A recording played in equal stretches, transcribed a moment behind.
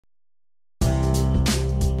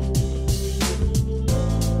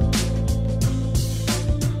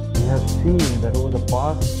seen that over the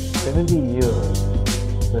past 70 years,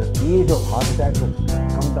 the age of heart attack has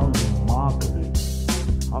come down remarkably.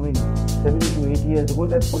 I mean, 70 to 80 years ago,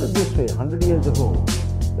 let's put it this way, 100 years ago,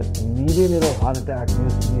 the median age of heart attack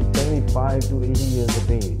used to be 75 to 80 years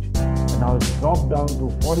of age. And now it's dropped down to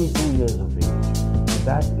 42 years of age. Now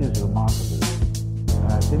that is remarkable.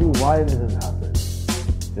 And I'll tell you why this has happened.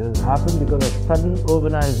 This has happened because of sudden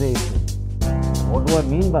urbanization. What do I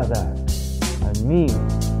mean by that? I mean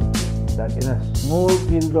that in a small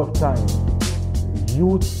period of time,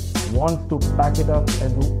 youth wants to pack it up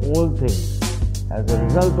and do all things, as a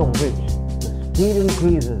result of which the speed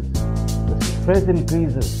increases, the stress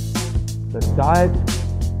increases, the diet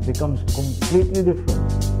becomes completely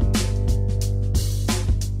different.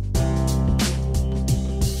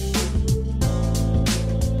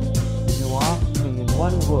 If you ask me in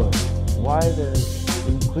one word why there is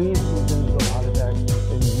increased incidence of heart attack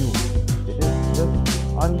in youth, it is just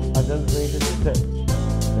unadulterated stress.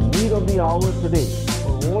 The need of the hour today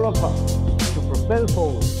for all of us to propel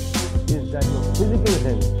forward is that your physical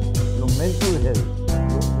health, your mental health,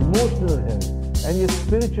 your emotional health, and your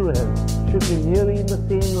spiritual health should be nearly in the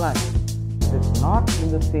same line. If it's not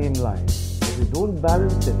in the same line, if you don't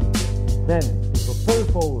balance it, then to propel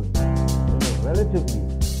forward in a relatively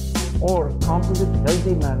or composite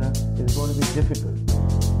healthy manner is going to be difficult.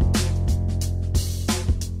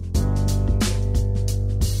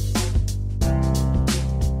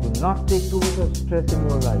 Do not take too much of stress in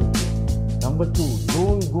your life. Number 2,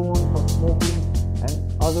 don't go on for smoking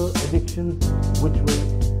and other addictions which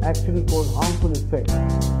will actually cause harmful effects.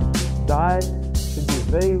 Diet should be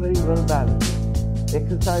very, very well balanced.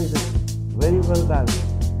 Exercise is very well balanced.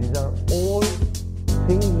 These are all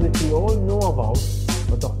things which we all know about,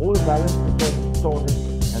 but the whole balance is distorted,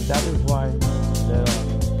 and that is why there are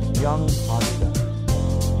young heart attacks.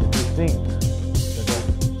 If you think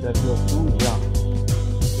that you are too young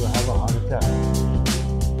to have a heart attack,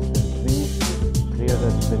 then please clear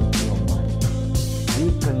that space in your mind.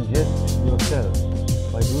 Decongest yourself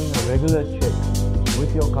by doing a regular check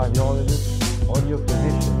with your cardiologist or your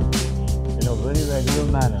physician in a very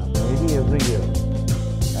regular manner, maybe every year.